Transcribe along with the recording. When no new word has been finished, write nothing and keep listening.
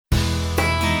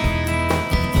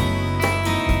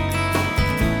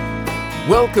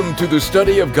Welcome to the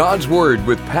study of God's Word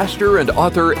with pastor and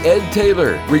author Ed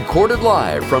Taylor, recorded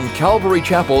live from Calvary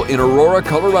Chapel in Aurora,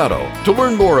 Colorado. To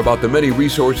learn more about the many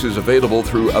resources available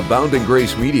through Abounding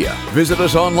Grace Media, visit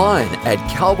us online at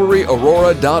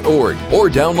calvaryaurora.org or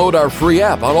download our free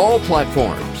app on all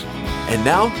platforms. And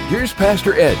now, here's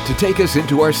Pastor Ed to take us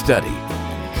into our study.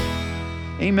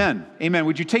 Amen. Amen.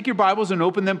 Would you take your Bibles and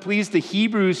open them, please, to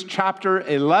Hebrews chapter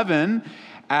 11.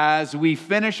 As we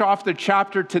finish off the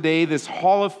chapter today, this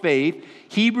Hall of Faith,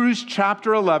 Hebrews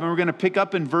chapter 11, we're going to pick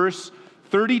up in verse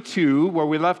 32, where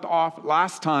we left off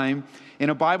last time, in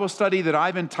a Bible study that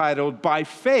I've entitled, By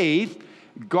Faith,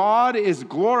 God is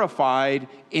Glorified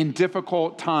in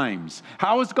Difficult Times.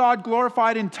 How is God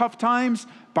glorified in tough times?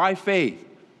 By faith.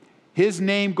 His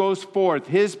name goes forth.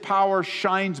 His power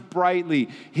shines brightly.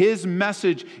 His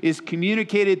message is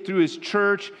communicated through His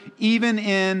church,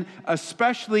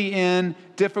 especially in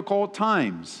difficult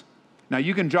times. Now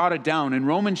you can jot it down. In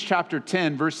Romans chapter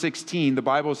 10, verse 16, the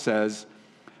Bible says,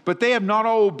 "But they have not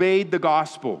all obeyed the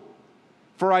gospel.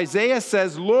 For Isaiah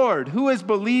says, 'Lord, who has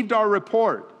believed our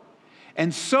report?'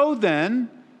 And so then,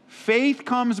 faith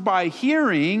comes by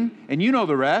hearing," and you know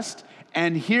the rest,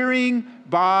 "and hearing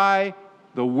by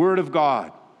the Word of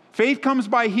God." Faith comes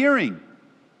by hearing,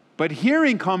 but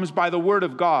hearing comes by the Word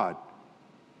of God.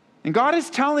 And God is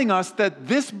telling us that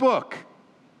this book,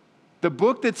 the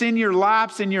book that's in your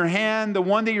laps, in your hand, the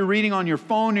one that you're reading on your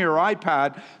phone or your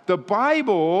iPad, the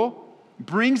Bible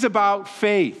brings about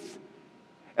faith.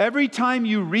 Every time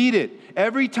you read it,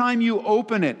 every time you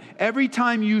open it, every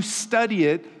time you study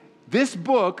it, this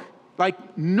book,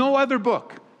 like no other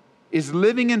book, is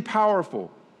living and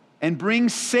powerful, and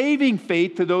brings saving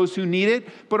faith to those who need it,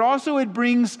 but also it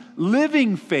brings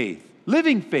living faith.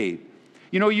 Living faith.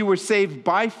 You know, you were saved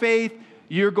by faith,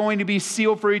 you're going to be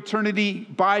sealed for eternity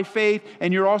by faith,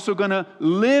 and you're also going to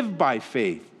live by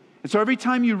faith. And so every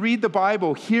time you read the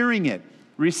Bible, hearing it,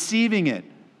 receiving it,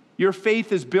 your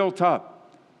faith is built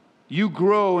up. You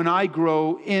grow and I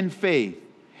grow in faith.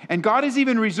 And God has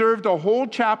even reserved a whole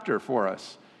chapter for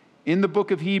us in the book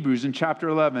of Hebrews in chapter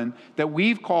 11 that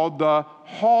we've called the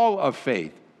Hall of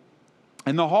Faith.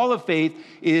 And the Hall of Faith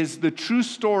is the true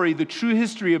story, the true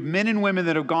history of men and women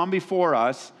that have gone before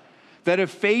us that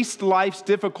have faced life's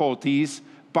difficulties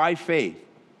by faith.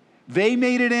 They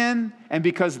made it in, and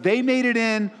because they made it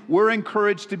in, we're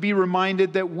encouraged to be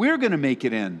reminded that we're going to make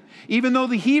it in. Even though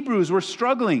the Hebrews were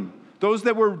struggling, those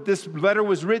that this letter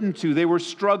was written to, they were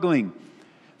struggling.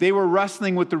 They were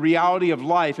wrestling with the reality of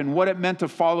life and what it meant to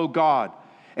follow God,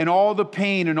 and all the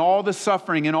pain and all the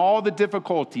suffering and all the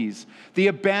difficulties, the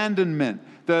abandonment,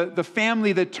 the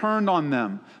family that turned on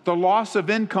them, the loss of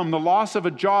income, the loss of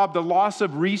a job, the loss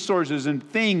of resources and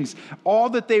things, all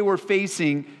that they were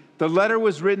facing. The letter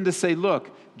was written to say,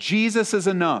 look, Jesus is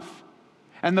enough.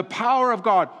 And the power of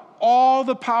God, all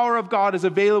the power of God is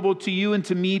available to you and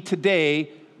to me today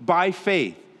by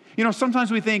faith. You know,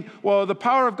 sometimes we think, well, the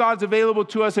power of God's available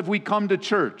to us if we come to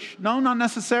church. No, not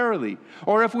necessarily.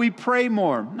 Or if we pray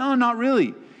more. No, not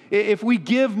really. If we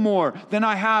give more than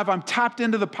I'm tapped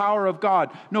into the power of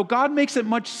God. No, God makes it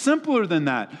much simpler than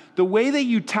that. The way that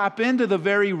you tap into the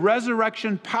very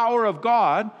resurrection power of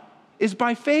God is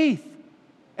by faith.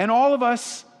 And all of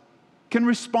us can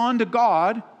respond to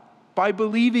God by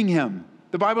believing Him.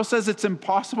 The Bible says it's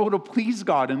impossible to please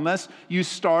God unless you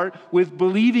start with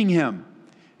believing Him.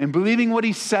 And believing what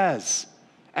He says,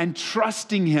 and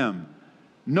trusting Him,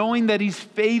 knowing that He's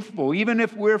faithful, even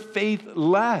if we're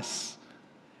faithless.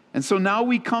 And so now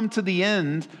we come to the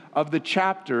end of the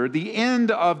chapter, the end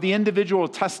of the individual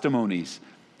testimonies.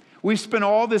 We've spent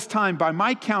all this time, by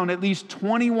my count, at least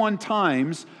 21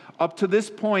 times up to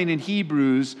this point in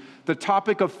Hebrews, the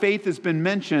topic of faith has been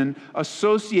mentioned,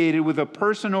 associated with a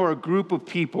person or a group of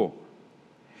people.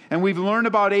 And we've learned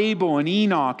about Abel and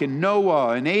Enoch and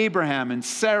Noah and Abraham and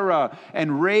Sarah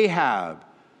and Rahab.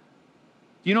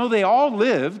 You know, they all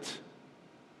lived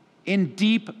in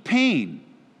deep pain.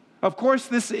 Of course,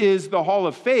 this is the hall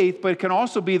of faith, but it can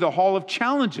also be the hall of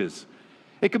challenges.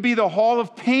 It could be the hall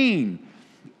of pain.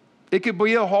 It could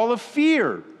be the hall of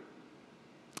fear,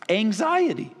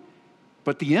 anxiety.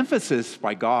 But the emphasis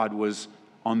by God was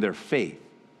on their faith.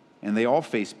 And they all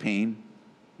faced pain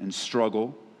and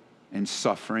struggle and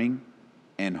suffering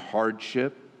and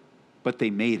hardship, but they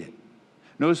made it.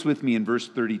 Notice with me in verse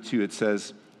 32, it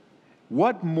says,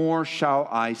 "What more shall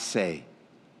I say?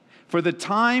 For the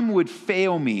time would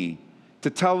fail me to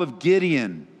tell of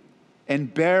Gideon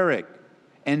and Barak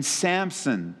and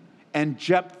Samson and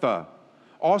Jephthah,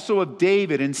 also of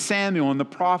David and Samuel and the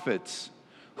prophets,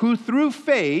 who through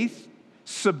faith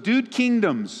subdued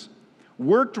kingdoms,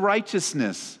 worked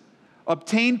righteousness,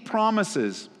 obtained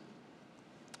promises,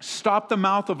 Stop the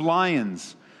mouth of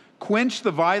lions, quench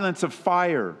the violence of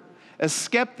fire,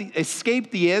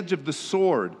 escape the edge of the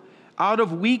sword. Out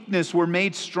of weakness were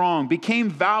made strong, became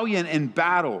valiant in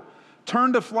battle,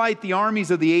 turned to flight the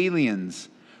armies of the aliens.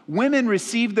 Women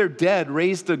received their dead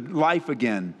raised to life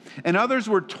again, and others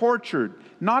were tortured,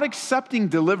 not accepting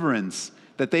deliverance,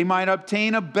 that they might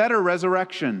obtain a better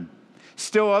resurrection.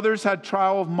 Still others had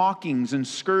trial of mockings and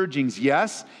scourgings,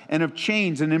 yes, and of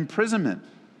chains and imprisonment.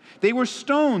 They were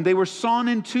stoned, they were sawn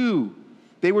in two.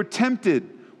 They were tempted,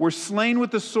 were slain with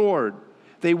the sword.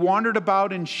 They wandered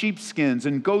about in sheepskins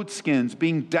and goatskins,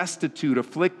 being destitute,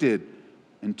 afflicted,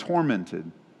 and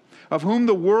tormented, of whom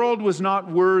the world was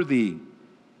not worthy.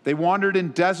 They wandered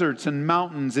in deserts and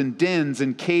mountains and dens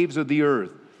and caves of the earth.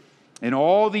 And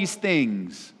all these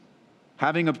things,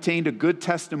 having obtained a good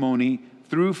testimony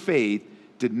through faith,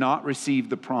 did not receive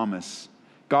the promise.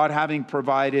 God having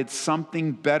provided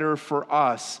something better for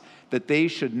us, that they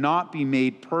should not be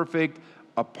made perfect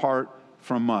apart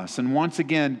from us. And once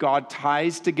again, God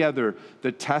ties together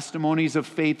the testimonies of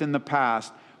faith in the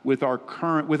past with our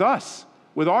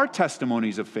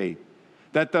testimonies of faith.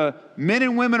 That the men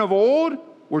and women of old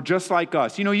were just like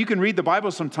us. You know, you can read the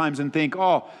Bible sometimes and think,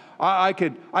 oh, I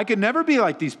could never be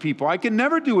like these people. I could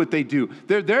never do what they do.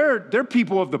 They're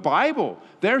people of the Bible.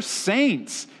 They're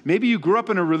saints. Maybe you grew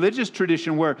up in a religious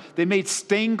tradition where they made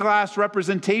stained glass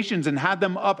representations and had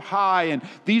them up high, and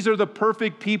these are the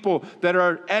perfect people that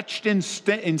are etched in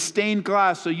stained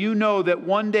glass, so you know that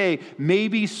one day,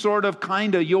 maybe sort of,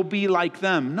 kind of, you'll be like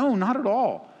them. No, not at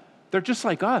all. They're just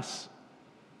like us.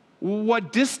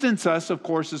 What distance us, of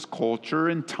course, is culture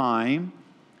and time,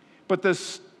 but the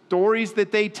stories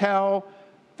that they tell,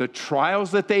 the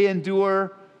trials that they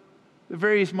endure, they're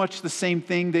very much the same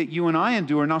thing that you and I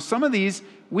endure. Now, some of these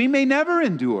we may never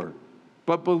endure,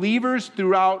 but believers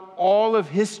throughout all of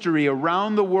history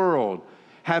around the world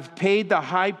have paid the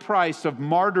high price of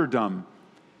martyrdom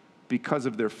because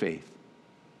of their faith,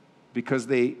 because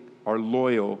they are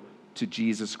loyal to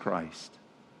Jesus Christ.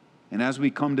 And as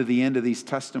we come to the end of these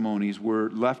testimonies, we're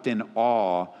left in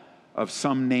awe of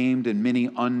some named and many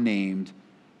unnamed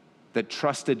that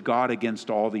trusted God against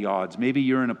all the odds. Maybe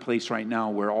you're in a place right now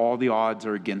where all the odds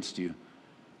are against you.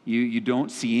 You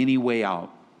don't see any way out.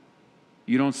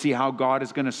 You don't see how God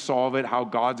is going to solve it, how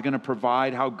God's going to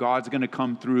provide, how God's going to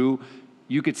come through.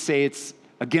 You could say it's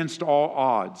against all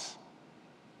odds.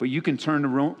 But you can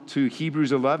turn to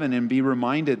Hebrews 11 and be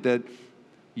reminded that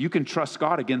you can trust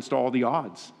God against all the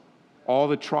odds, all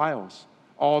the trials,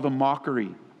 all the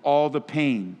mockery, all the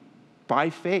pain, by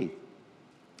faith.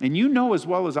 And you know as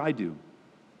well as I do.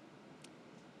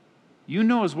 You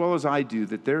know as well as I do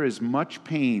that there is much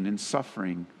pain and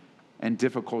suffering and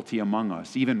difficulty among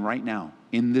us, even right now,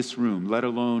 in this room, let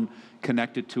alone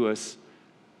connected to us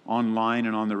online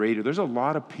and on the radio. There's a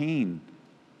lot of pain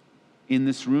in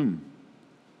this room,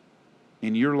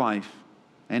 in your life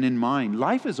and in mine.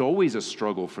 Life is always a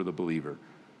struggle for the believer.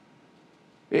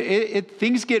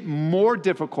 Things get more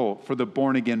difficult for the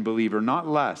born-again believer, not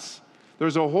less.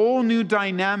 There's a whole new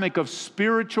dynamic of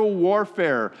spiritual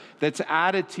warfare that's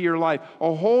added to your life.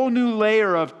 A whole new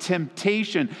layer of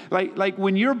temptation. Like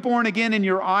when you're born again and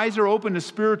your eyes are open to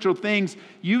spiritual things,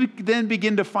 you then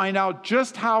begin to find out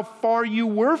just how far you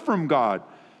were from God.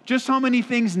 Just how many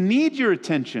things need your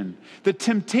attention. The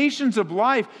temptations of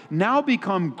life now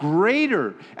become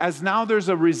greater as now there's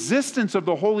a resistance of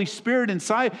the Holy Spirit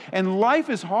inside, and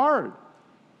life is hard.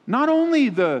 Not only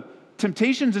the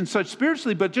temptations and such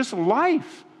spiritually, but just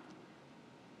life.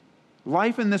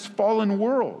 Life in this fallen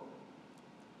world.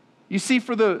 You see,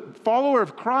 for the follower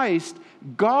of Christ,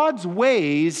 God's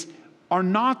ways are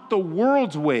not the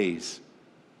world's ways.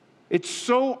 It's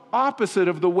so opposite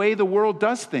of the way the world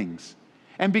does things.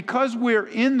 And because we're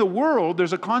in the world,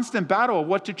 there's a constant battle of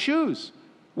what to choose.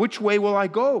 Which way will I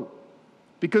go?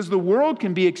 Because the world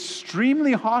can be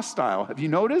extremely hostile. Have you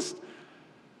noticed?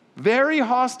 Very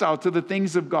hostile to the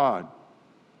things of God.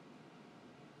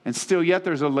 And still yet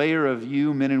there's a layer of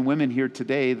you, men and women here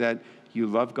today, that you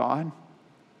love God,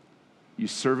 you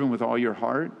serve Him with all your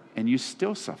heart, and you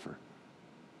still suffer.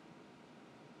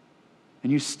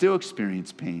 And you still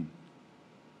experience pain.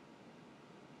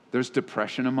 There's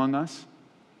depression among us.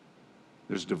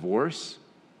 There's divorce.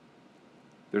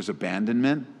 There's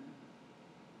abandonment.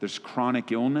 There's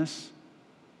chronic illness,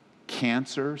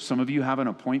 cancer. Some of you have an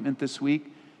appointment this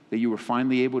week that you were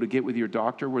finally able to get with your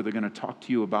doctor where they're going to talk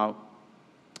to you about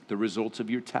the results of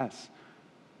your tests.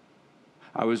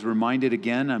 I was reminded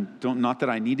again, not that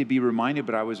I need to be reminded,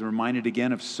 but I was reminded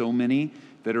again of so many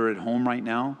that are at home right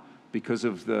now because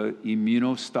of the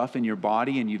immuno stuff in your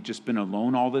body and you've just been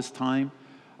alone all this time.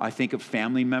 I think of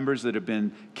family members that have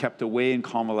been kept away in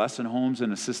convalescent homes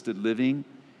and assisted living,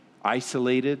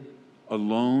 isolated,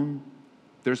 alone.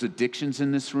 There's addictions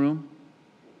in this room.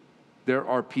 There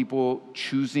are people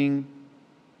choosing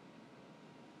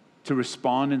to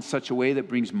respond in such a way that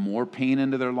brings more pain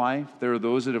into their life. There are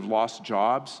those that have lost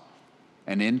jobs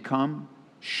and income,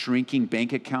 shrinking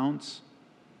bank accounts.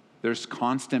 There's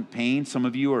constant pain. Some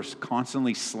of you are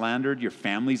constantly slandered. Your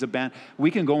family's abandoned. We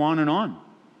can go on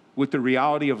with the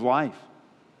reality of life.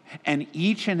 And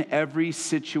each and every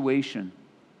situation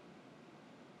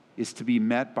is to be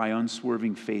met by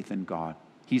unswerving faith in God.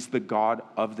 He's the God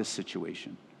of the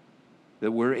situation.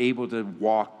 That we're able to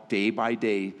walk day by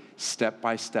day, step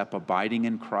by step, abiding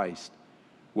in Christ,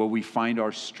 where we find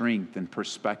our strength and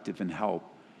perspective and help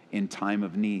in time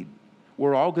of need.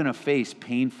 We're all going to face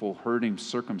painful, hurting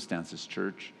circumstances,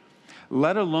 church,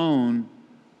 let alone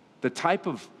the type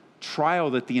of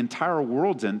trial that the entire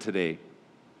world's in today.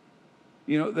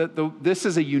 You know, this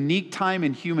is a unique time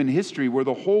in human history where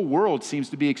the whole world seems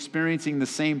to be experiencing the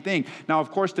same thing. Now,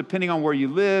 of course, depending on where you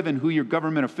live and who your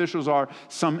government officials are,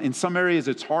 in some areas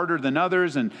it's harder than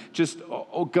others, and just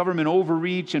government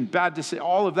overreach and bad decisions,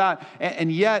 all of that.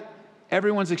 And yet,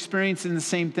 everyone's experiencing the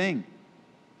same thing.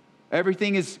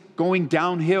 Everything is going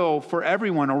downhill for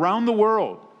everyone around the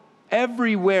world,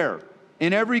 everywhere,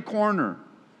 in every corner.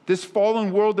 This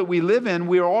fallen world that we live in,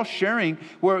 we are all sharing,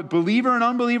 we're believer and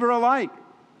unbeliever alike.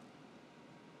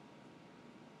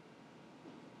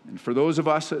 And for those of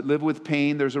us that live with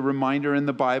pain, there's a reminder in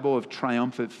the Bible of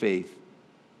triumphant faith,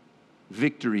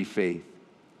 victory faith.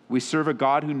 We serve a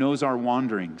God who knows our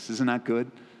wanderings. Isn't that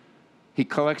good? He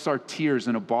collects our tears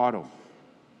in a bottle.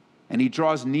 And he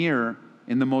draws near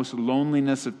in the most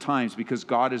loneliness of times, because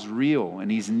God is real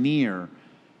and he's near.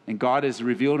 And God has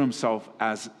revealed himself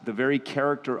as the very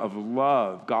character of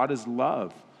love. God is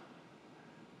love.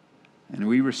 And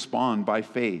we respond by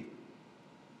faith.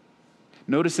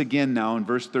 Notice again now in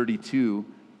verse 32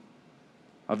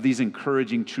 of these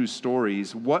encouraging true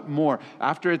stories, what more?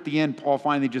 After at the end, Paul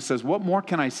finally just says, what more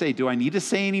can I say? Do I need to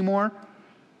say any more?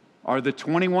 Are the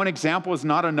 21 examples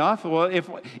not enough? Well,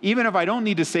 even if I don't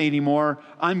need to say any more,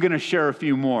 I'm going to share a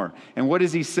few more. And what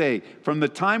does he say? From the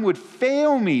time would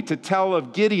fail me to tell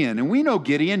of Gideon. And we know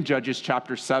Gideon, Judges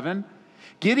chapter 7.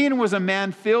 Gideon was a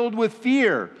man filled with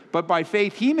fear, but by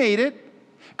faith he made it.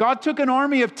 God took an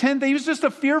army of 10,000. He was just a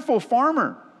fearful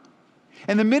farmer.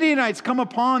 And the Midianites come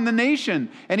upon the nation,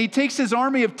 and he takes his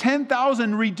army of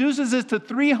 10,000, reduces it to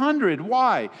 300.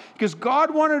 Why? Because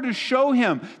God wanted to show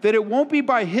him that it won't be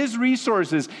by his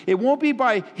resources, it won't be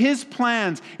by his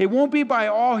plans, it won't be by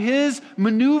all his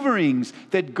maneuverings,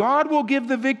 that God will give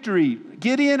the victory.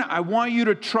 Gideon, I want you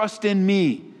to trust in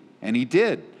me. And he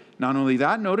did. Not only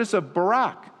that, notice of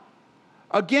Barak.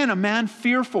 Again, a man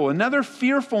fearful, another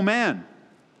fearful man.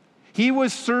 He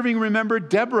was serving, remember,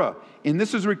 Deborah. And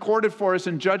this is recorded for us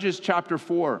in Judges chapter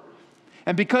 4.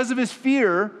 And because of his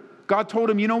fear, God told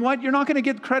him, you know what? You're not going to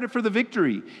get credit for the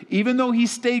victory. Even though he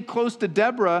stayed close to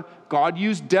Deborah, God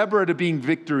used Deborah to bring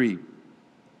victory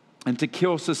and to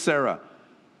kill Sisera.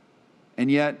 And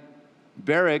yet,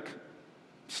 Barak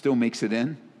still makes it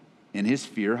in his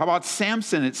fear. How about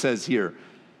Samson, it says here?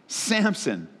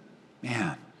 Samson,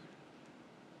 man.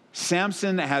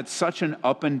 Samson had such an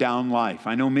up and down life.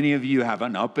 I know many of you have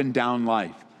an up and down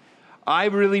life. I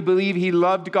really believe he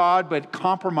loved God, but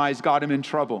compromise got him in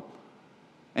trouble.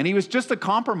 And he was just a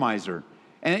compromiser.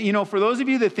 And, you know, for those of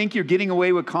you that think you're getting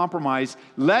away with compromise,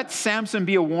 let Samson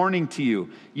be a warning to you.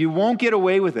 You won't get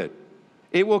away with it.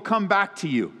 It will come back to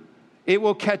you. It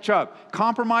will catch up.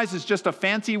 Compromise is just a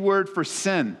fancy word for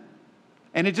sin.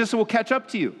 And it just will catch up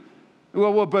to you.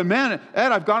 Well, but man,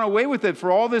 Ed, I've gone away with it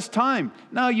for all this time.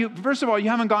 No, first of all, you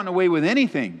haven't gotten away with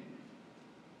anything.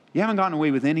 You haven't gotten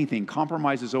away with anything.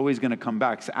 Compromise is always going to come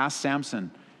back. So ask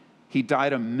Samson. He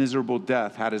died a miserable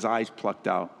death, had his eyes plucked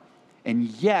out. And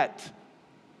yet,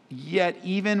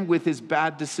 even with his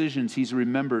bad decisions, he's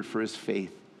remembered for his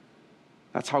faith.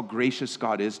 That's how gracious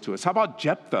God is to us. How about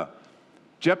Jephthah?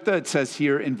 Jephthah, it says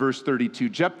here in verse 32.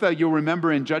 Jephthah, you'll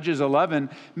remember in Judges 11,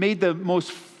 made the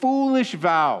most foolish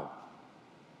vow.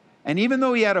 And even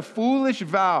though he had a foolish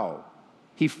vow,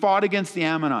 he fought against the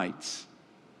Ammonites.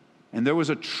 And there was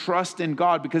a trust in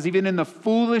God, because even in the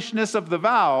foolishness of the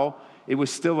vow, it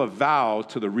was still a vow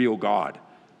to the real God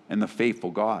and the faithful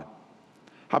God.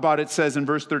 How about it says in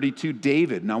verse 32,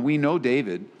 David. Now we know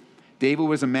David. David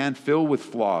was a man filled with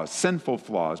flaws, sinful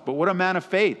flaws, but what a man of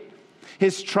faith.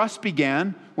 His trust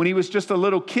began when he was just a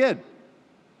little kid.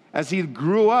 As he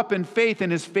grew up in faith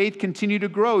and his faith continued to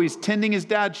grow, he's tending his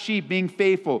dad's sheep, being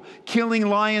faithful, killing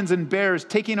lions and bears,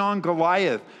 taking on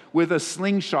Goliath. with a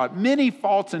slingshot, many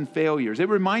faults and failures. It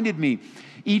reminded me,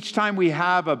 each time we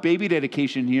have a baby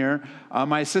dedication here,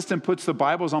 my assistant puts the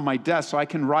Bibles on my desk so I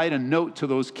can write a note to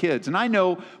those kids. And I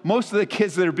know most of the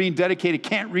kids that are being dedicated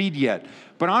can't read yet,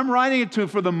 but I'm writing it to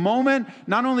for the moment,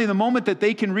 not only the moment that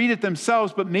they can read it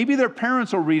themselves, but maybe their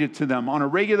parents will read it to them on a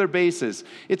regular basis.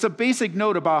 It's a basic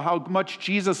note about how much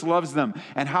Jesus loves them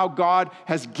and how God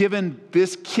has given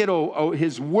this kiddo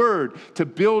his word to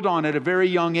build on at a very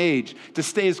young age, to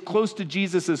stay as close to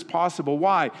Jesus as possible.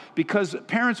 Why? Because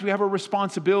parents, we have a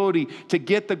responsibility to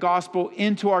get the gospel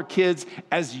into our kids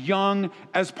as young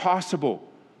as possible,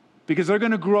 because they're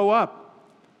going to grow up.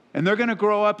 And they're going to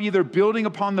grow up either building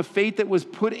upon the faith that was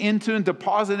put into and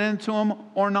deposited into them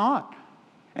or not.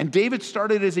 And David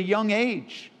started as a young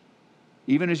age,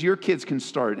 even as your kids can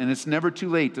start. And it's never too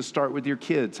late to start with your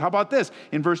kids. How about this?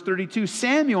 In verse 32,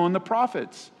 Samuel and the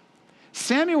prophets.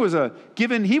 Samuel was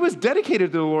he was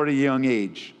dedicated to the Lord at a young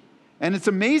age. And it's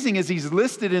amazing as he's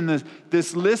listed in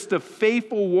this list of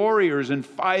faithful warriors and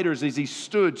fighters as he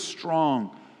stood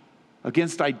strong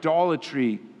against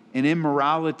idolatry and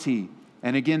immorality,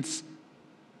 and against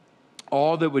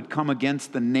all that would come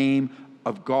against the name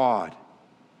of God.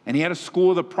 And he had a school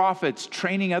of the prophets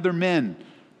training other men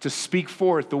to speak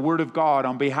forth the word of God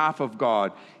on behalf of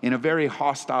God in a very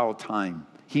hostile time.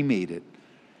 He made it.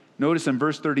 Notice in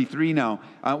verse 33 now,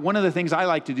 one of the things I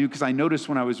like to do, because I noticed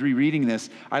when I was rereading this,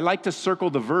 I like to circle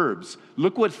the verbs.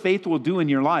 Look what faith will do in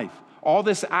your life. All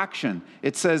this action.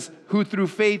 It says, who through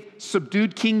faith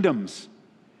subdued kingdoms,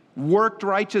 worked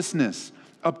righteousness,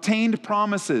 obtained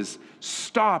promises,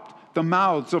 stopped the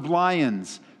mouths of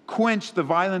lions, quenched the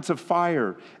violence of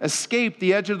fire, escaped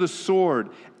the edge of the sword,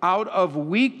 out of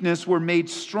weakness were made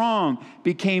strong,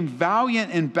 became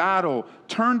valiant in battle,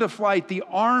 turned to flight the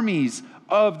armies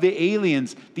of the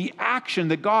aliens. The action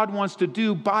that God wants to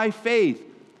do by faith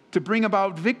to bring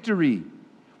about victory,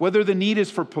 whether the need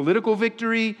is for political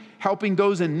victory, helping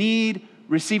those in need,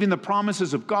 receiving the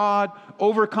promises of God,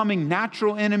 overcoming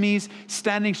natural enemies,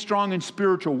 standing strong in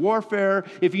spiritual warfare.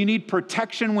 If you need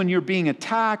protection when you're being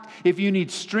attacked, if you need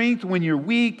strength when you're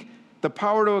weak, the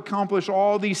power to accomplish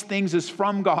all these things is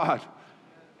from God.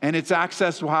 And it's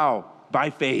accessed how? By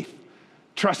faith,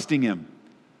 trusting Him,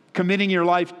 committing your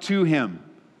life to Him.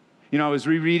 You know, I was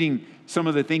rereading some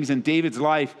of the things in David's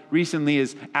life recently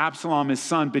as Absalom, his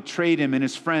son, betrayed him, and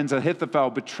his friends, Ahithophel,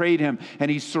 betrayed him, and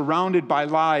he's surrounded by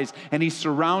lies, and he's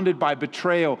surrounded by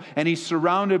betrayal, and he's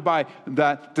surrounded by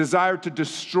the desire to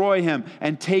destroy him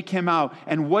and take him out.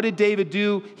 And what did David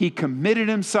do? He committed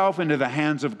himself into the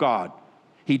hands of God.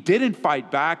 He didn't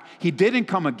fight back. He didn't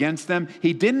come against them.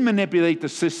 He didn't manipulate the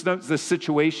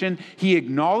situation. He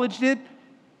acknowledged it.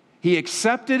 He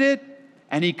accepted it,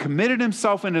 and he committed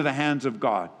himself into the hands of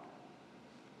God.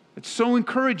 It's so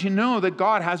encouraging to know that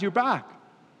God has your back.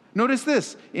 Notice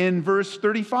this in verse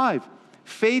 35.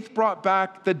 Faith brought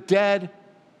back the dead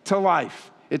to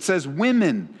life. It says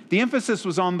women. The emphasis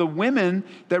was on the women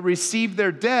that received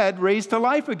their dead raised to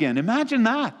life again. Imagine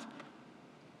that.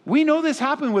 We know this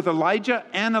happened with Elijah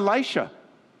and Elisha,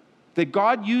 that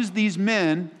God used these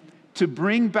men to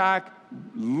bring back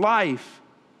life.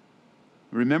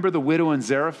 Remember the widow in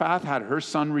Zarephath had her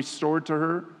son restored to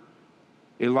her?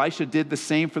 Elisha did the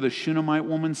same for the Shunammite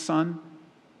woman's son.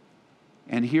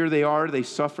 And here they are. They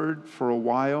suffered for a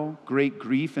while, great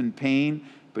grief and pain,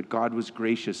 but God was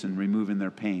gracious in removing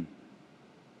their pain.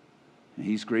 And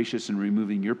He's gracious in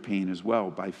removing your pain as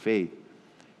well by faith.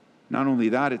 Not only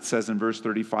that, it says in verse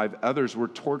 35, others were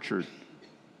tortured,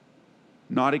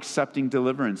 not accepting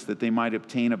deliverance that they might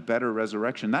obtain a better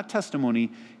resurrection. That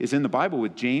testimony is in the Bible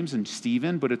with James and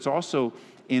Stephen, but it's also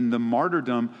in the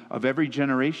martyrdom of every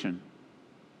generation,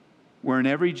 where in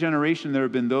every generation there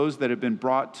have been those that have been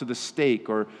brought to the stake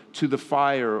or to the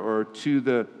fire or to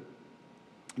the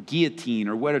guillotine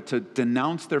or whatever to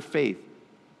denounce their faith.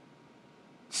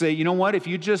 Say, you know what, if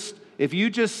you just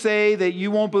say that you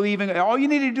won't believe in, all you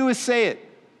need to do is say it.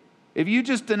 If you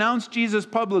just denounce Jesus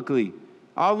publicly,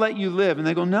 I'll let you live. And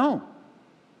they go, no,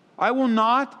 I will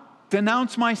not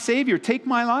denounce my Savior. Take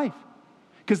my life.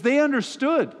 Because they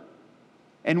understood.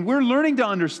 And we're learning to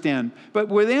understand. But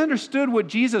where they understood what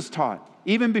Jesus taught,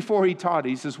 even before He taught,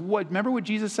 He says, "What? Remember what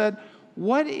Jesus said?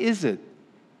 What is it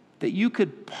that you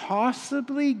could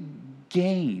possibly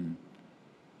gain?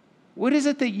 What is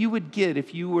it that you would get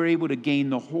if you were able to gain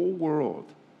the whole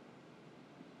world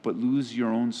but lose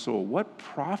your own soul? What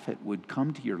profit would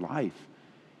come to your life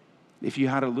if you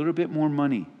had a little bit more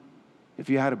money, if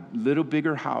you had a little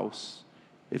bigger house,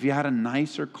 if you had a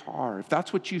nicer car, if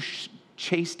that's what you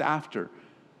chased after?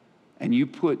 and you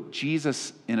put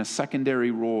Jesus in a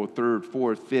secondary role, third,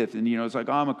 fourth, fifth, and it's like,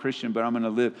 oh, I'm a Christian, but I'm going to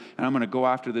live, and I'm going to go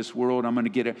after this world, I'm going to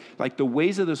get it. Like, the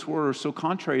ways of this world are so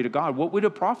contrary to God. What would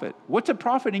it profit? What's it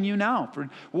profiting you now?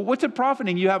 What's it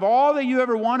profiting? You have all that you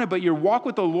ever wanted, but your walk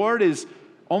with the Lord is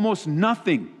almost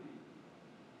nothing.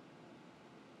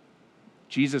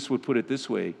 Jesus would put it this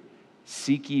way: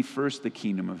 seek ye first the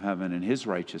kingdom of heaven and his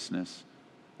righteousness,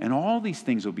 and all these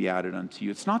things will be added unto you.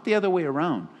 It's not the other way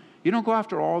around. You don't go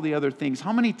after all the other things.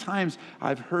 How many times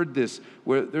I've heard this,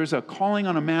 where there's a calling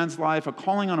on a man's life, a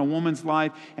calling on a woman's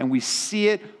life, and we see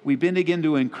it, we begin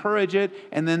to encourage it,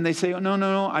 and then they say, oh,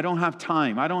 no, I don't have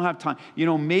time.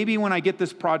 Maybe when I get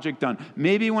this project done,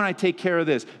 maybe when I take care of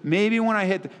this, maybe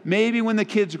when the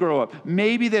kids grow up,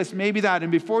 maybe this, maybe that.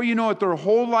 And before you know it, their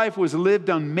whole life was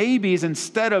lived on maybes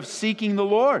instead of seeking the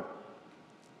Lord.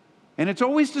 And it's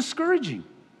always discouraging.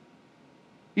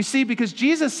 You see, because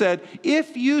Jesus said,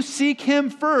 if you seek him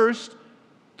first,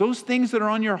 those things that are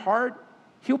on your heart,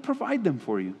 he'll provide them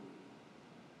for you.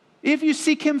 If you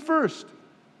seek him first,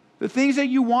 the things that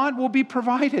you want will be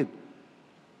provided.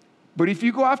 But if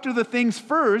you go after the things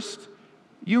first,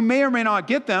 you may or may not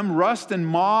get them. Rust and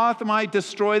moth might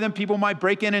destroy them. People might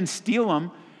break in and steal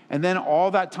them. And then all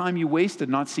that time you wasted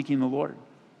not seeking the Lord,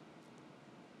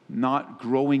 not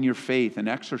growing your faith and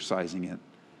exercising it.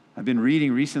 I've been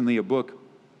reading recently a book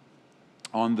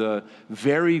on the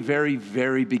very, very,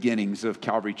 very beginnings of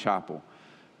Calvary Chapel.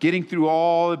 Getting through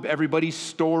everybody's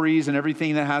stories and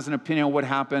everything that has an opinion on what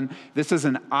happened. This is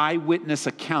an eyewitness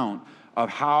account of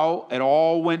how it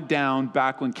all went down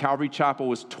back when Calvary Chapel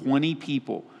was 20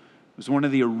 people. It was one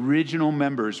of the original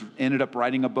members, ended up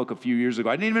writing a book a few years ago.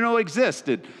 I didn't even know it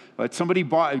existed, but somebody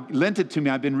lent it to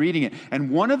me. I've been reading it. And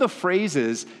one of the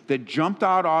phrases that jumped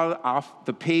out off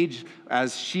the page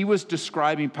as she was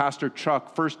describing Pastor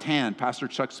Chuck firsthand, Pastor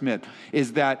Chuck Smith,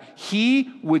 is that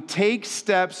he would take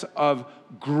steps of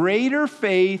greater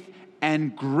faith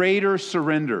and greater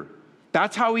surrender.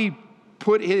 That's how he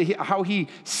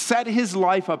set his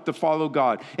life up to follow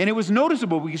God. And it was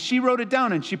noticeable because she wrote it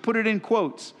down and she put it in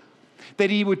quotes.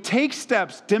 That he would take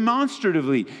steps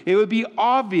demonstratively. It would be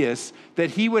obvious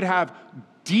that he would have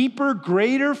deeper,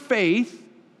 greater faith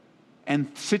and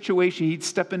he'd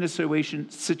step into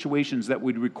situations that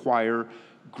would require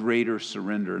greater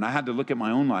surrender. And I had to look at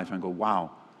my own life and go, wow,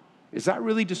 does that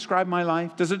really describe my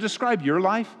life? Does it describe your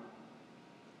life?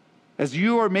 As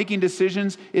you are making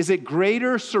decisions, is it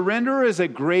greater surrender or is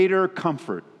it greater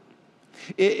comfort?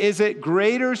 Is it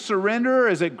greater surrender or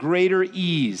is it greater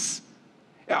ease?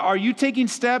 Are you taking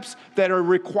steps that are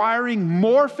requiring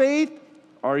more faith?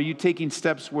 Or are you taking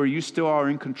steps where you still are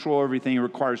in control of everything and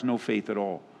requires no faith at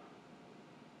all?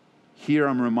 Here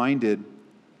I'm reminded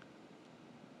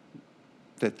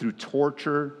that through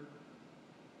torture,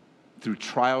 through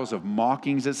trials of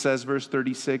mockings, it says, verse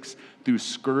 36, through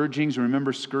scourgings.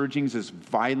 Remember, scourgings is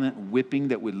violent whipping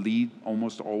that would lead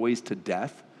almost always to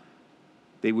death.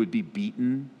 They would be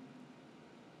beaten,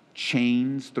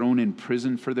 chains, thrown in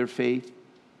prison for their faith.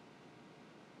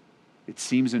 It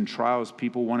seems in trials,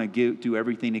 people want to do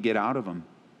everything to get out of them,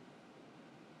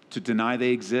 to deny they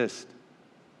exist,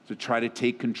 to try to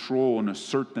take control and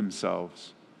assert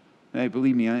themselves. Hey,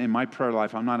 believe me, in my prayer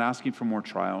life, I'm not asking for more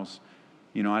trials.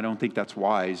 I don't think that's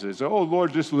wise. It's, oh,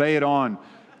 Lord, just lay it on.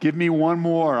 Give me one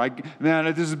more. Man,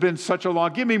 this has been such a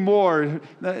long, give me more.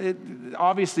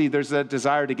 Obviously, there's that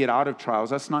desire to get out of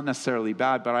trials. That's not necessarily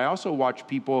bad, but I also watch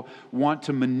people want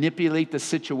to manipulate the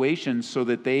situation so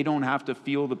that they don't have to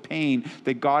feel the pain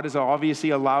that God has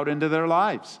obviously allowed into their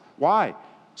lives. Why?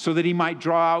 So that he might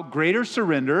draw out greater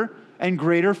surrender and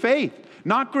greater faith.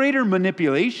 Not greater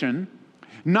manipulation,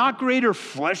 not greater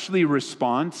fleshly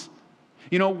response.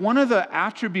 One of the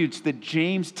attributes that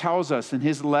James tells us in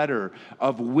his letter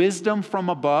of wisdom from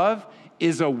above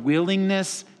is a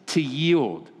willingness to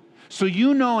yield. So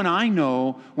and I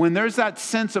know when there's that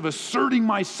sense of asserting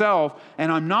myself and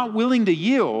I'm not willing to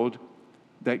yield,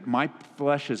 that my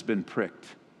flesh has been pricked.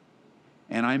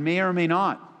 And I may or may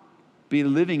not be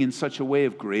living in such a way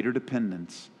of greater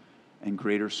dependence and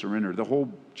greater surrender. The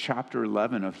whole chapter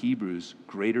 11 of Hebrews,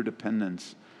 greater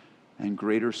dependence and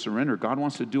greater surrender. God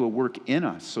wants to do a work in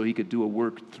us so he could do a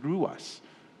work through us.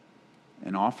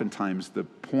 And oftentimes the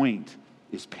point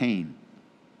is pain.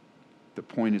 The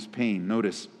point is pain.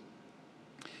 Notice,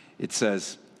 it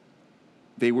says,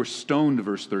 they were stoned,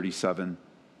 verse 37.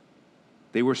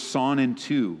 They were sawn in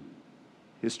two.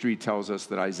 History tells us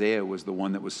that Isaiah was the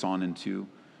one that was sawn in two.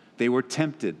 They were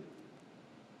tempted.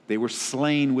 They were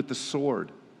slain with the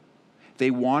sword. They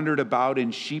wandered about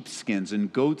in sheepskins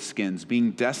and goatskins,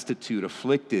 being destitute,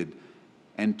 afflicted,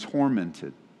 and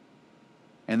tormented.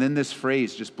 And then this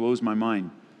phrase just blows my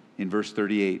mind. in verse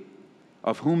 38,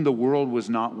 of whom the world was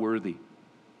not worthy.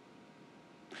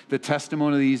 The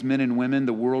testimony of these men and women,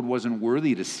 the world wasn't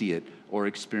worthy to see it or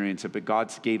experience it, but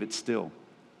God gave it still.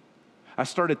 I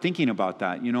started thinking about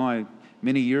that.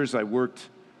 Many years I worked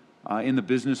in the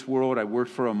business world. I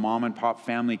worked for a mom and pop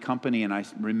family company, and I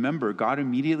remember God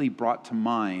immediately brought to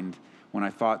mind when I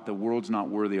thought the world's not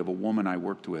worthy of a woman I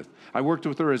worked with. I worked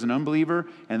with her as an unbeliever,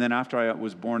 and then after I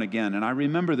was born again. And I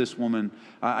remember this woman.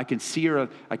 I can see her.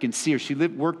 She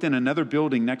worked in another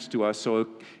building next to us, so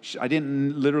I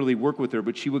didn't literally work with her,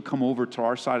 but she would come over to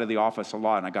our side of the office a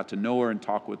lot, and I got to know her and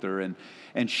talk with her.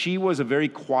 And she was a very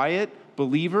quiet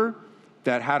believer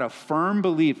that had a firm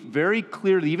belief, very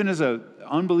clearly, even as an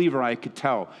unbeliever, I could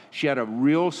tell. She had a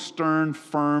real stern,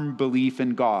 firm belief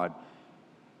in God.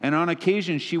 And on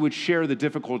occasion, she would share the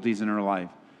difficulties in her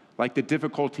life, like the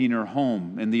difficulty in her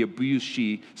home and the abuse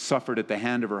she suffered at the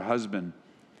hand of her husband,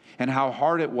 and how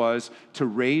hard it was to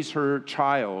raise her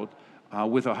child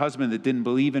with a husband that didn't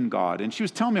believe in God. And she was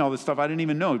telling me all this stuff I didn't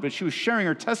even know, but she was sharing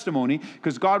her testimony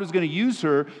because God was going to use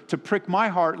her to prick my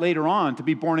heart later on to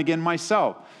be born again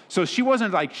myself. So she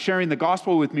wasn't like sharing the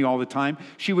gospel with me all the time.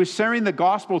 She was sharing the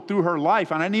gospel through her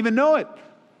life, and I didn't even know it.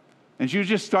 And she would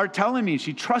just start telling me,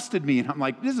 she trusted me. And I'm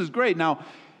like, this is great. Now,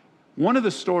 one of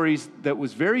the stories that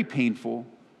was very painful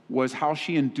was how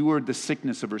she endured the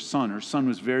sickness of her son. Her son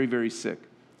was very, very sick.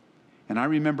 And I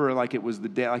remember like it was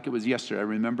yesterday. I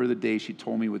remember the day she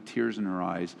told me with tears in her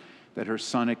eyes that her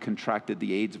son had contracted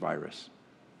the AIDS virus.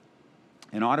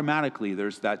 And automatically,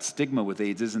 there's that stigma with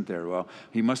AIDS, isn't there? Well,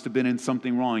 he must have been in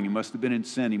something wrong. He must have been in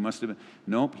sin.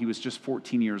 Nope, he was just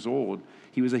 14 years old.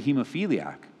 He was a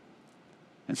hemophiliac.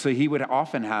 And so he would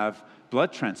often have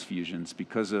blood transfusions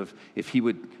because of if he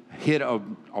would hit a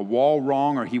wall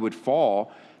wrong or he would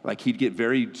fall, like he'd get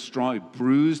very strong,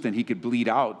 bruised, and he could bleed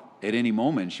out at any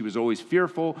moment. She was always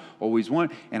fearful, always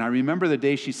wanted. And I remember the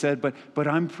day she said, but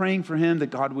I'm praying for him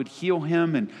that God would heal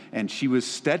him. And she was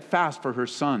steadfast for her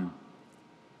son.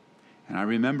 And I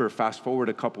remember fast forward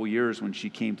a couple years when she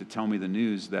came to tell me the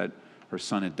news that her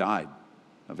son had died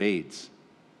of AIDS,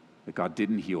 that God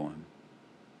didn't heal him,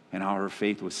 and how her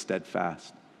faith was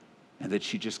steadfast, and that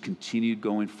she just continued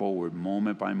going forward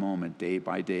moment by moment, day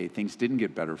by day. Things didn't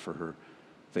get better for her.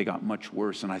 They got much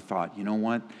worse. And I thought, you know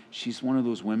what? She's one of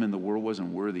those women the world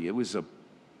wasn't worthy. It was a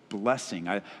blessing.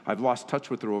 I've lost touch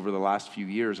with her over the last few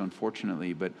years,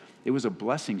 unfortunately, but it was a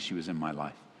blessing she was in my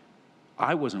life.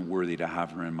 I wasn't worthy to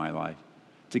have her in my life,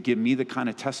 to give me the kind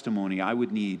of testimony I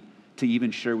would need to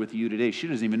even share with you today. She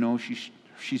doesn't even know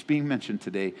she's being mentioned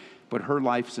today, but her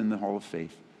life's in the Hall of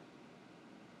Faith.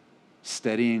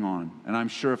 Steadying on. And I'm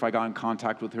sure if I got in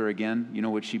contact with her again, you know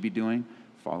what she'd be doing?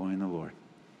 Following the Lord.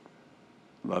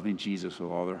 Loving Jesus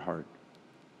with all their heart.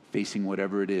 Facing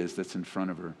whatever it is that's in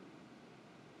front of her.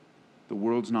 The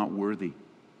world's not worthy.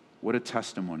 What a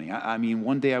testimony. I mean,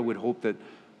 one day I would hope that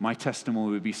my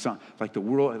testimony would be like the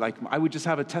world, like I would just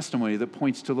have a testimony that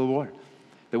points to the Lord.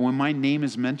 That when my name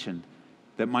is mentioned,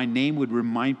 that my name would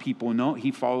remind people, no,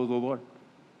 he followed the Lord.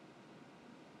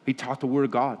 He taught the Word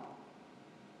of God.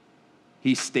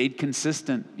 He stayed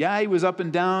consistent. Yeah, he was up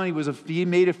and down. He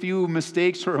made a few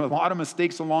mistakes or a lot of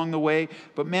mistakes along the way.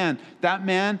 But man,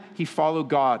 he followed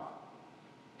God.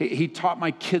 He taught my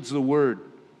kids the Word.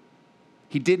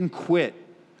 He didn't quit.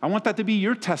 I want that to be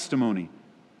your testimony.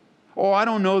 Oh, I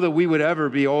don't know that we would ever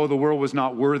be, the world was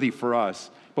not worthy for us.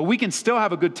 But we can still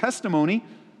have a good testimony.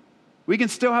 We can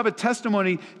still have a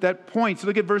testimony that points.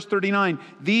 Look at verse 39.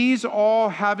 These all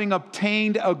having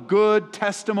obtained a good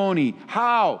testimony.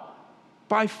 How?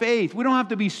 By faith. We don't have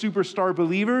to be superstar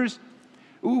believers.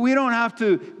 We don't have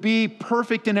to be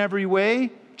perfect in every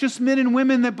way. Just men and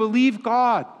women that believe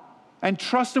God and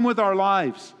trust Him with our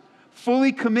lives,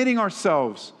 fully committing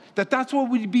ourselves. That's what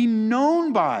we'd be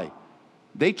known by.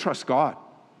 They trust God.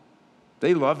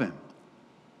 They love Him.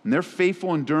 And their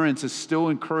faithful endurance is still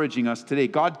encouraging us today.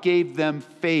 God gave them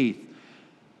faith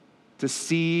to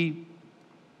see.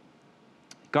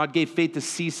 God gave faith to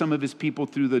see some of His people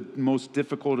through the most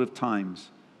difficult of times.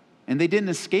 And they didn't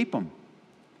escape them.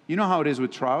 You know how it is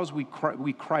with trials. We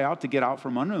cry out to get out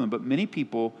from under them, but many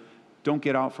people don't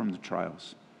get out from the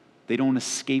trials. They don't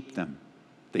escape them.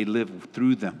 They live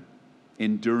through them,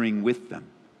 enduring with them.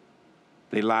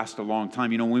 They last a long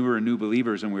time. You know, when we were new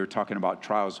believers and we were talking about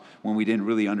trials when we didn't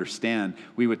really understand,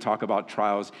 we would talk about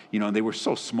trials, and they were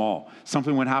so small.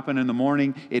 Something would happen in the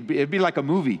morning. It'd be like a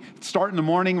movie. Start in the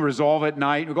morning, resolve at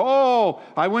night. We go,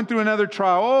 I went through another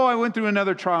trial. I went through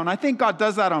another trial. And I think God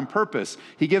does that on purpose.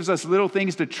 He gives us little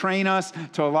things to train us,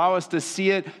 to allow us to see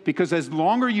it, because as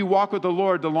longer you walk with the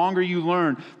Lord, the longer you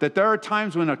learn that there are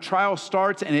times when a trial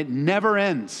starts and it never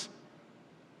ends.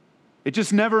 It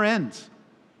just never ends.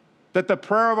 That the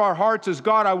prayer of our hearts is,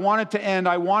 God, I want it to end.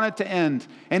 I want it to end.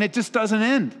 And it just doesn't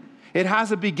end. It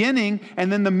has a beginning,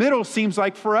 and then the middle seems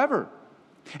like forever.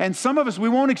 And some of us, we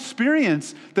won't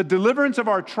experience the deliverance of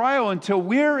our trial until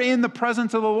we're in the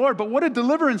presence of the Lord. But what a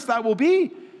deliverance that will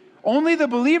be. Only the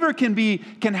believer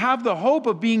can have the hope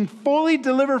of being fully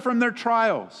delivered from their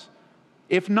trials.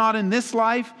 If not in this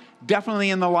life, definitely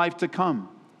in the life to come.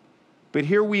 But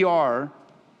here we are.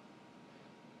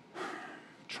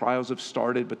 Trials have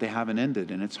started, but they haven't ended,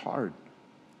 and it's hard.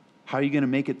 How are you going to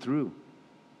make it through?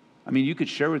 I mean, you could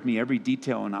share with me every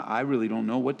detail, and I really don't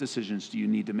know what decisions do you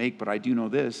need to make, but I do know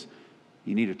this.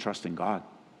 You need to trust in God.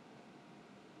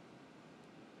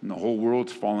 And the whole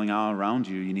world's falling out around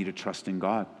you. You need to trust in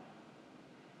God.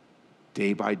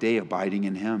 Day by day, abiding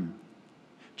in Him.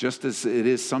 Just as it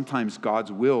is sometimes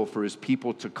God's will for His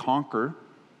people to conquer.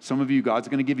 Some of you, God's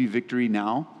going to give you victory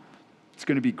now. It's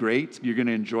going to be great. You're going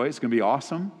to enjoy it. It's going to be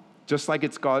awesome. Just like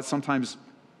it's sometimes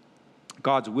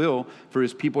God's will for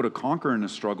His people to conquer in a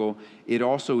struggle, it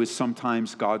also is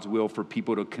sometimes God's will for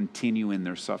people to continue in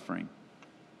their suffering.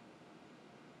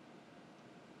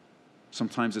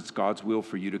 Sometimes it's God's will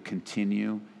for you to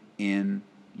continue in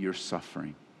your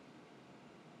suffering.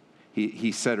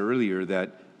 He said earlier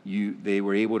that they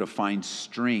were able to find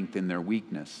strength in their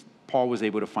weakness. Paul was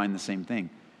able to find the same thing.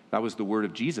 That was the word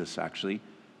of Jesus, actually.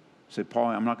 He said, Paul,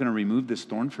 I'm not going to remove this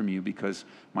thorn from you because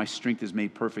my strength is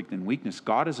made perfect in weakness.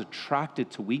 God is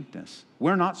attracted to weakness.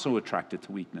 We're not so attracted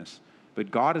to weakness, but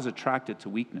God is attracted to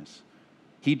weakness.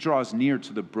 He draws near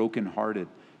to the brokenhearted,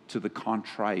 to the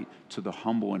contrite, to the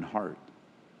humble in heart.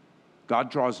 God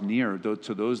draws near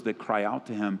to those that cry out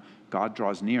to Him. God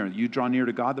draws near. You draw near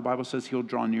to God, the Bible says He'll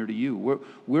draw near to you.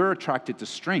 We're attracted to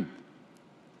strength.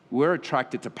 We're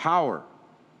attracted to power.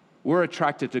 We're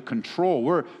attracted to control.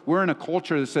 We're in a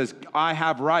culture that says, I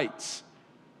have rights.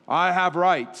 I have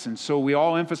rights. And so we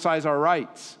all emphasize our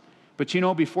rights. But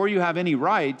before you have any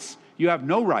rights, you have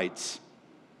no rights.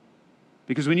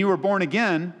 Because when you were born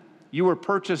again, you were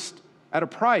purchased at a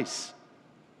price.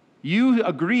 You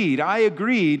agreed, I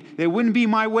agreed, that it wouldn't be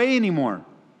my way anymore.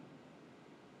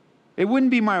 It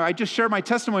wouldn't be my way. I just shared my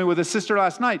testimony with a sister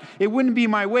last night. It wouldn't be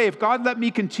my way. If God let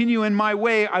me continue in my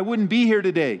way, I wouldn't be here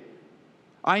today.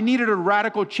 I needed a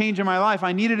radical change in my life.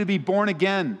 I needed to be born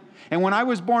again. And when I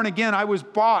was born again, I was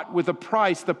bought with a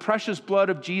price, the precious blood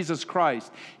of Jesus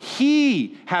Christ.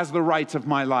 He has the rights of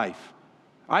my life.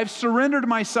 I've surrendered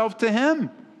myself to Him.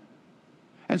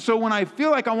 And so when I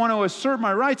feel like I want to assert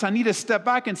my rights, I need to step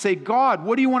back and say, God,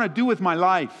 what do you want to do with my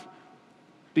life?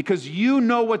 Because you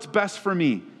know what's best for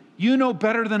me. You know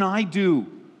better than I do.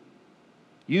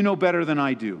 You know better than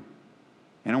I do.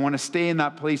 And I want to stay in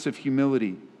that place of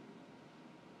humility.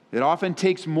 It often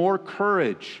takes more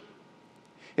courage.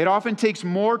 It often takes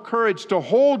more courage to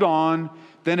hold on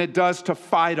than it does to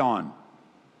fight on.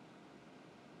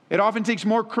 It often takes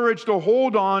more courage to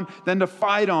hold on than to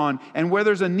fight on. And where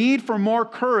there's a need for more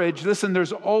courage, listen,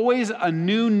 there's always a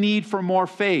new need for more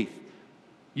faith.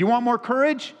 You want more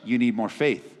courage? You need more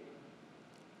faith.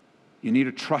 You need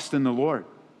to trust in the Lord.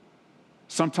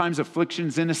 Sometimes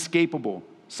affliction's inescapable.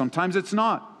 Sometimes it's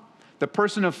not. The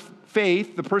person of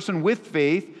faith, the person with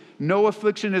faith, no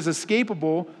affliction is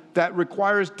escapable that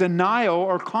requires denial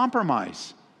or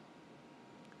compromise.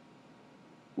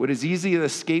 What is easy to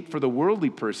escape for the worldly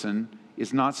person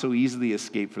is not so easily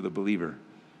escaped for the believer,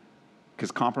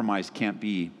 because compromise can't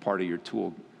be part of your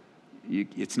tool.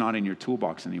 It's not in your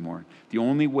toolbox anymore. The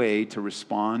only way to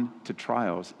respond to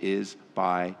trials is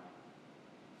by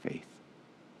faith.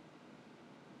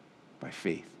 By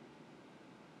faith.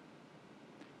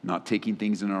 Not taking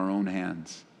things in our own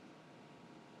hands.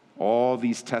 All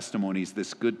these testimonies,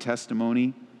 this good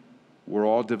testimony, were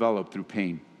all developed through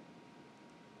pain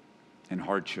and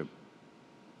hardship.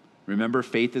 Remember,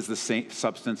 faith is the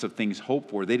substance of things hoped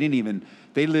for. They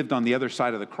lived on the other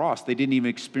side of the cross. They didn't even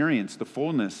experience the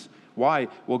fullness. Why?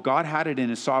 Well, God had it in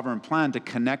His sovereign plan to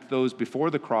connect those before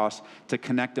the cross, to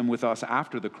connect them with us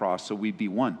after the cross, so we'd be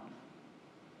one.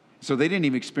 So they didn't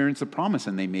even experience the promise,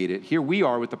 and they made it. Here we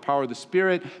are with the power of the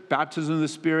Spirit, baptism of the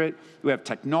Spirit. We have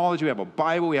technology. We have a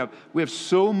Bible. We have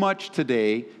so much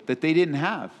today that they didn't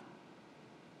have.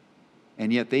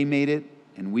 And yet they made it,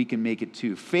 and we can make it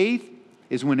too. Faith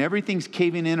is when everything's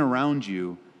caving in around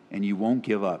you, and you won't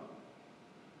give up.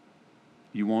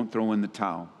 You won't throw in the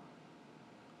towel.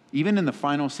 Even in the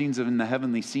final scenes in the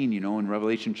heavenly scene, in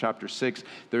Revelation chapter 6,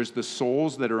 there's the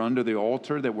souls that are under the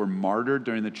altar that were martyred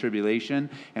during the tribulation.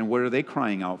 And what are they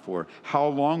crying out for? How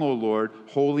long, O Lord,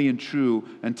 holy and true,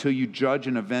 until you judge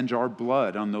and avenge our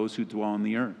blood on those who dwell on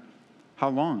the earth? How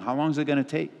long? How long is it going to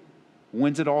take?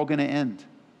 When's it all going to end?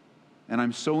 And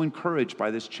I'm so encouraged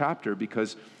by this chapter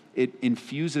because it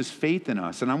infuses faith in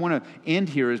us. And I want to end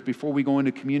here as before we go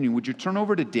into communion. Would you turn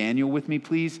over to Daniel with me,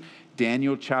 please?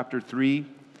 Daniel chapter 3.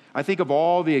 I think of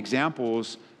all the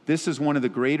examples, this is one of the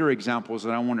greater examples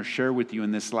that I want to share with you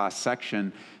in this last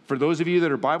section. For those of you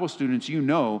that are Bible students, you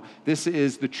know this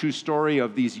is the true story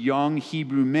of these young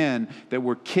Hebrew men that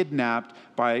were kidnapped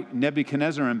by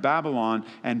Nebuchadnezzar in Babylon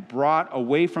and brought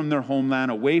away from their homeland,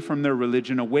 away from their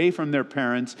religion, away from their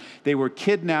parents. They were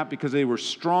kidnapped because they were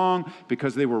strong,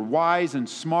 because they were wise and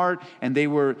smart, and they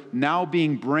were now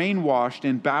being brainwashed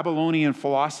in Babylonian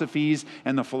philosophies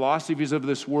and the philosophies of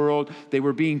this world. They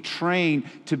were being trained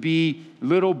to be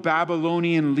little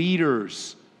Babylonian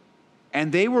leaders.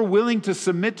 And they were willing to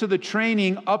submit to the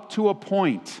training up to a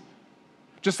point.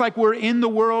 Just like we're in the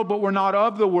world, but we're not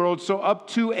of the world, so up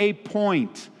to a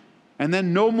point. And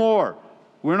then no more.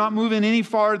 We're not moving any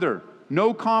farther.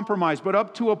 No compromise, but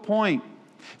up to a point.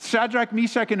 Shadrach,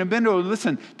 Meshach, and Abednego,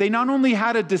 listen, they not only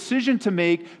had a decision to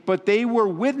make, but they were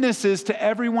witnesses to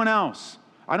everyone else.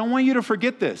 I don't want you to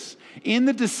forget this. In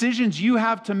the decisions you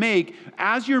have to make,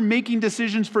 as you're making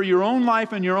decisions for your own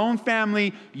life and your own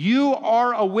family, you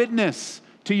are a witness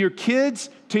to your kids,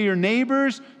 to your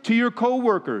neighbors, to your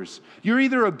coworkers. You're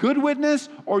either a good witness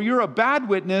or you're a bad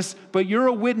witness, but you're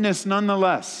a witness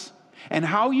nonetheless. And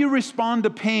how you respond to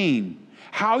pain,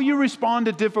 how you respond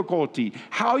to difficulty,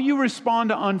 how you respond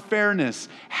to unfairness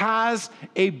has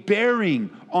a bearing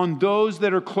on those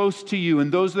that are close to you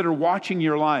and those that are watching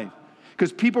your life.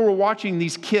 Because people were watching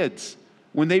these kids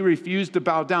when they refused to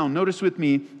bow down. Notice with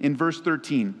me in verse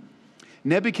 13.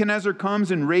 Nebuchadnezzar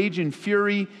comes in rage and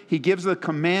fury. He gives a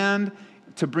command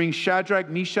to bring Shadrach,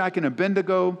 Meshach, and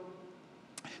Abednego.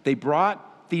 They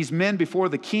brought these men before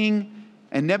the king.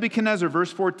 And Nebuchadnezzar,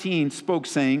 verse 14, spoke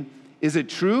saying, "Is it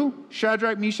true,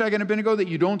 Shadrach, Meshach, and Abednego, that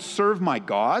you don't serve my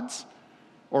gods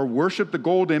or worship the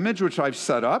gold image which I've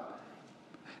set up?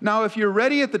 Now, if you're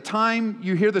ready at the time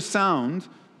you hear the sound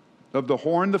of the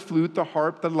horn, the flute, the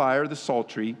harp, the lyre, the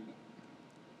psaltery,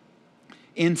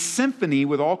 in symphony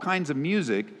with all kinds of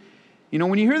music." You know,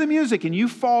 when you hear the music and you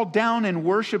fall down and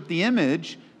worship the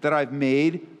image that I've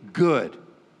made, good.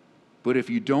 But if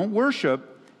you don't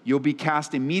worship, you'll be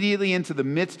cast immediately into the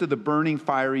midst of the burning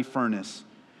fiery furnace.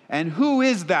 And who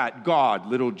is that God,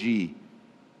 little g,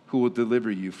 who will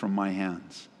deliver you from my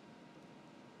hands?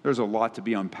 There's a lot to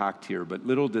be unpacked here, but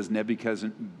little does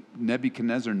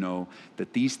Nebuchadnezzar know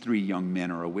that these three young men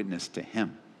are a witness to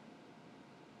him.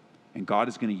 And God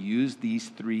is going to use these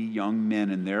three young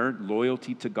men and their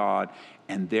loyalty to God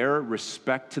and their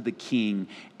respect to the king,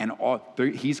 and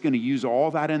he's going to use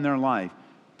all that in their life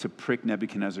to prick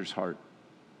Nebuchadnezzar's heart.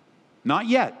 Not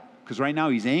yet, because right now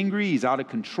he's angry, he's out of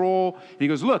control. And he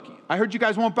goes, "Look, I heard you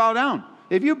guys won't bow down.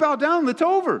 If you bow down, it's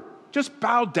over. Just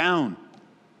bow down.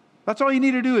 That's all you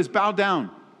need to do is bow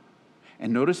down."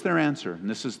 And notice their answer, and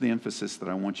this is the emphasis that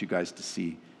I want you guys to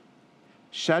see.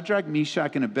 Shadrach,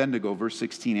 Meshach, and Abednego, verse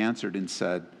 16, answered and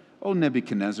said, "O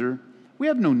Nebuchadnezzar, we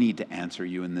have no need to answer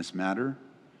you in this matter."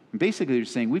 And basically they're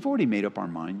saying, we've already made up our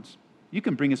minds. You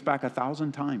can bring us back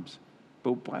 1,000 times,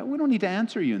 but we don't need to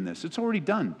answer you in this. It's already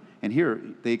done. And here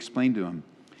they explain to him,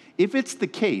 if it's the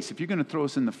case, if you're going to throw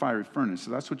us in the fiery furnace,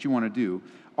 so that's what you want to do,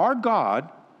 our God,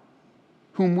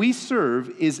 whom we serve,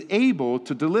 is able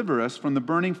to deliver us from the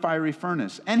burning fiery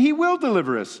furnace. And he will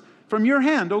deliver us from your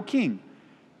hand, O king.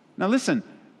 Now listen,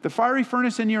 the fiery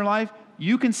furnace in your life,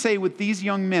 you can say with these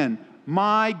young men,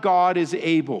 my God is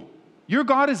able. Your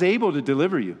God is able to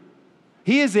deliver you.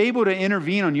 He is able to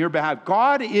intervene on your behalf.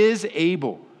 God is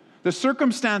able. The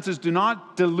circumstances do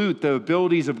not dilute the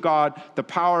abilities of God, the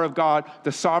power of God,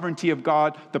 the sovereignty of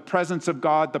God, the presence of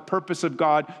God, the purpose of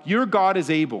God. Your God is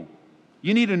able.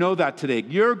 You need to know that today.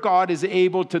 Your God is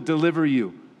able to deliver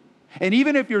you. And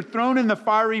even if you're thrown in the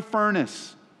fiery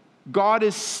furnace, God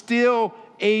is still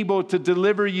able to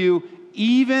deliver you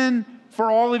even for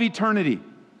all of eternity.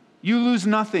 You lose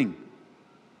nothing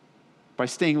by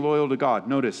staying loyal to God.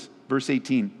 Notice verse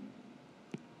 18.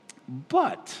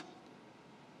 But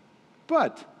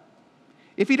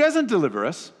if he doesn't deliver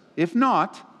us, if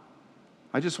not,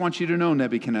 I just want you to know,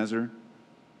 Nebuchadnezzar,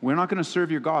 we're not going to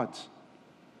serve your gods,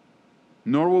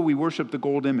 nor will we worship the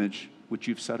gold image which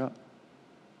you've set up.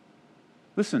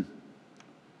 Listen,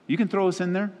 you can throw us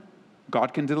in there.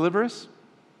 God can deliver us.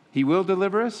 He will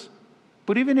deliver us.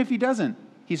 But even if he doesn't,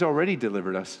 he's already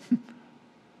delivered us.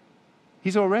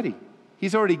 He's already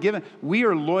given. We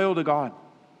are loyal to God,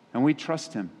 and we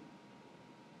trust him.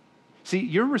 See,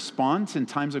 your response in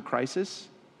times of crisis,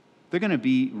 they're going to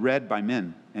be read by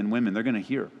men and women. They're going to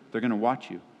hear. They're going to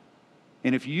watch you.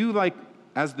 And if you, like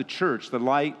as the church, the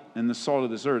light and the salt of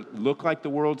this earth, look like the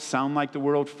world, sound like the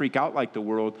world, freak out like the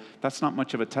world, that's not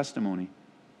much of a testimony.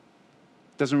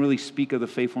 It doesn't really speak of the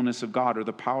faithfulness of God or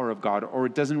the power of God, or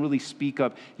it doesn't really speak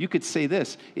of, you could say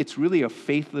this, it's really a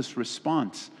faithless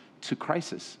response to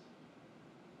crisis.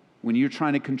 When you're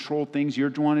trying to control things,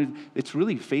 it's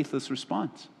really a faithless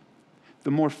response.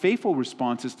 The more faithful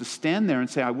response is to stand there and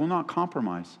say, I will not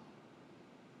compromise.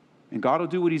 And God will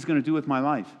do what he's going to do with my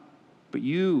life. But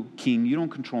you, King, you don't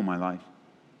control my life.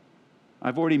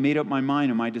 I've already made up my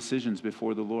mind and my decisions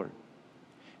before the Lord.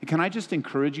 And can I just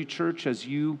encourage you, church, as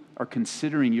you are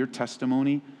considering your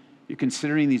testimony, you're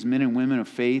considering these men and women of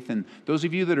faith, and those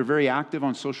of you that are very active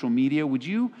on social media, would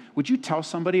you tell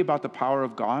somebody about the power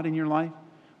of God in your life?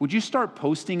 Would you start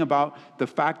posting about the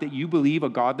fact that you believe a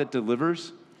God that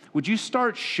delivers? Would you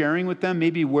start sharing with them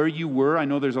maybe where you were? I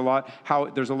know there's a lot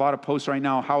of posts right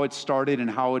now, how it started and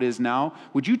how it is now.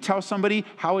 Would you tell somebody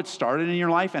how it started in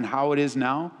your life and how it is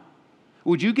now?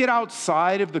 Would you get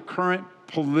outside of the current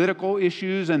political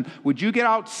issues, and would you get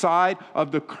outside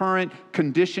of the current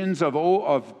conditions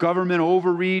of government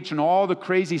overreach and all the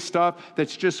crazy stuff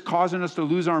that's just causing us to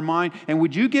lose our mind? And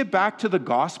would you get back to the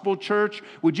gospel, church?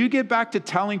 Would you get back to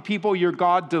telling people your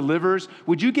God delivers?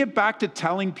 Would you get back to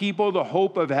telling people the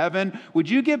hope of heaven? Would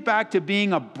you get back to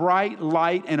being a bright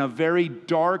light in a very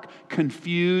dark,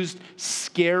 confused,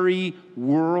 scary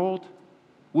world?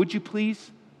 Would you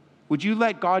please? Would you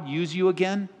let God use you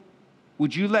again?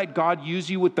 Would you let God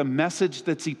use you with the message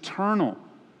that's eternal?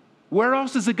 Where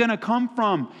else is it going to come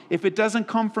from if it doesn't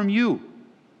come from you?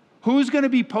 Who's going to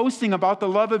be posting about the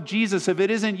love of Jesus if it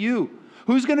isn't you?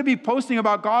 Who's going to be posting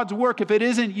about God's work if it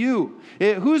isn't you?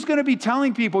 Who's going to be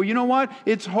telling people, you know what?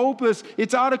 It's hopeless.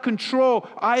 It's out of control.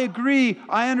 I agree.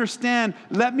 I understand.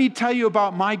 Let me tell you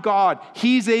about my God.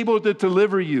 He's able to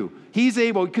deliver you. He's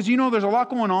able, because there's a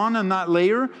lot going on in that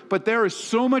layer, but there is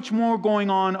so much more going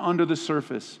on under the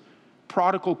surface.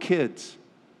 Prodigal kids,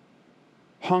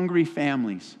 hungry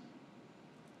families,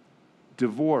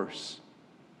 divorce,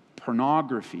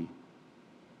 pornography.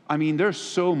 There's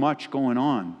so much going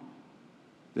on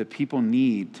that people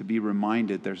need to be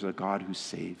reminded there's a God who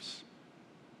saves.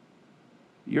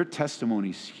 Your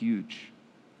testimony's huge.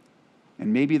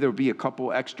 And maybe there'll be a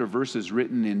couple extra verses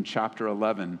written in chapter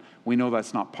 11. We know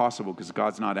that's not possible because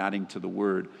God's not adding to the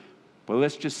word. But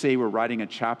let's just say we're writing a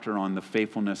chapter on the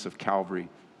faithfulness of Calvary.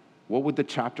 What would the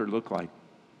chapter look like?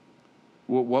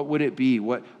 What would it be?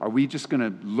 Are we just going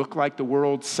to look like the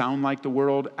world, sound like the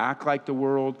world, act like the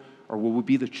world? Or will we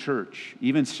be the church?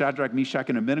 Even Shadrach, Meshach,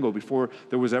 and Abednego, before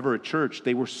there was ever a church,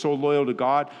 they were so loyal to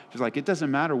God. It's like, it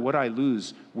doesn't matter what I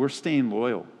lose. We're staying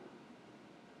loyal.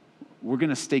 We're going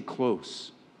to stay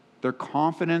close. Their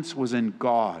confidence was in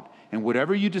God. And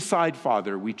whatever you decide,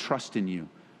 Father, we trust in you.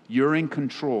 You're in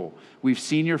control. We've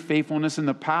seen your faithfulness in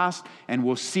the past, and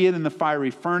we'll see it in the fiery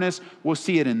furnace. We'll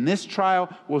see it in this trial.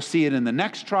 We'll see it in the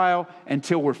next trial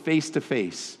until we're face to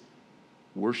face,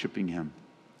 worshiping him.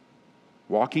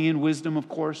 Walking in wisdom, of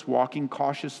course, walking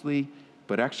cautiously,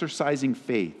 but exercising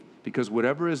faith, because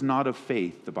whatever is not of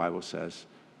faith, the Bible says,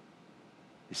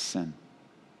 is sin.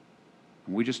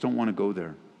 And we just don't want to go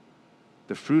there.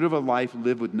 The fruit of a life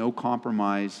lived with no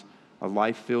compromise, a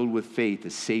life filled with faith,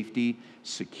 is safety,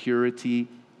 security,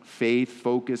 faith,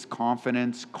 focus,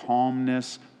 confidence,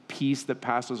 calmness, peace that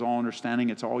passes all understanding.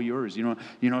 It's all yours. So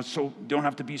don't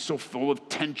have to be so full of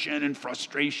tension and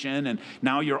frustration, and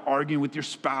now you're arguing with your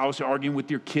spouse, you're arguing with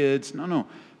your kids. No.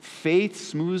 Faith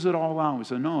smooths it all out.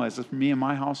 So no, as for me and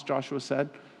my house, Joshua said,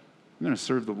 I'm going to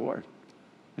serve the Lord.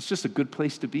 It's just a good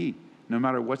place to be, no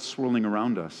matter what's swirling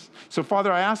around us. So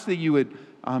Father, I ask that you would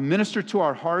minister to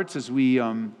our hearts as we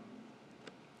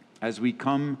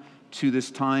come to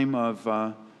this time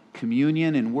of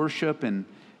communion and worship. And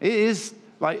it is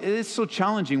so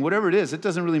challenging. Whatever it is, it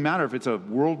doesn't really matter if it's a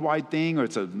worldwide thing or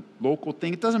it's a local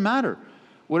thing. It doesn't matter.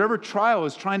 Whatever trial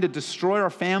is trying to destroy our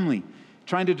family,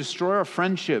 trying to destroy our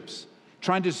friendships,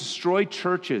 trying to destroy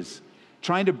churches,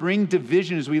 trying to bring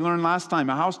division, as we learned last time.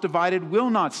 A house divided will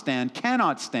not stand,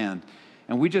 cannot stand.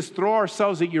 And we just throw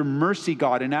ourselves at your mercy,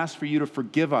 God, and ask for you to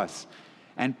forgive us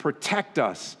and protect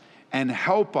us and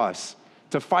help us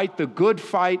to fight the good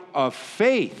fight of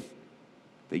faith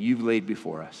that you've laid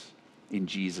before us. In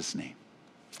Jesus' name,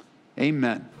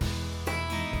 amen.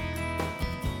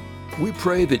 We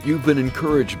pray that you've been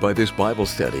encouraged by this Bible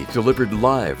study delivered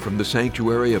live from the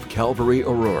sanctuary of Calvary,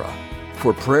 Aurora.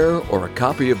 For prayer or a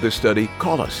copy of this study,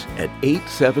 call us at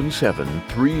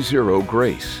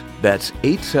 877-30-GRACE. That's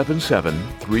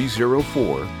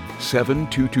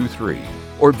 877-304-7223.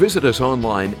 Or visit us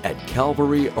online at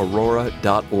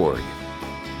calvaryaurora.org.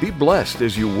 Be blessed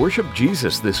as you worship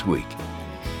Jesus this week.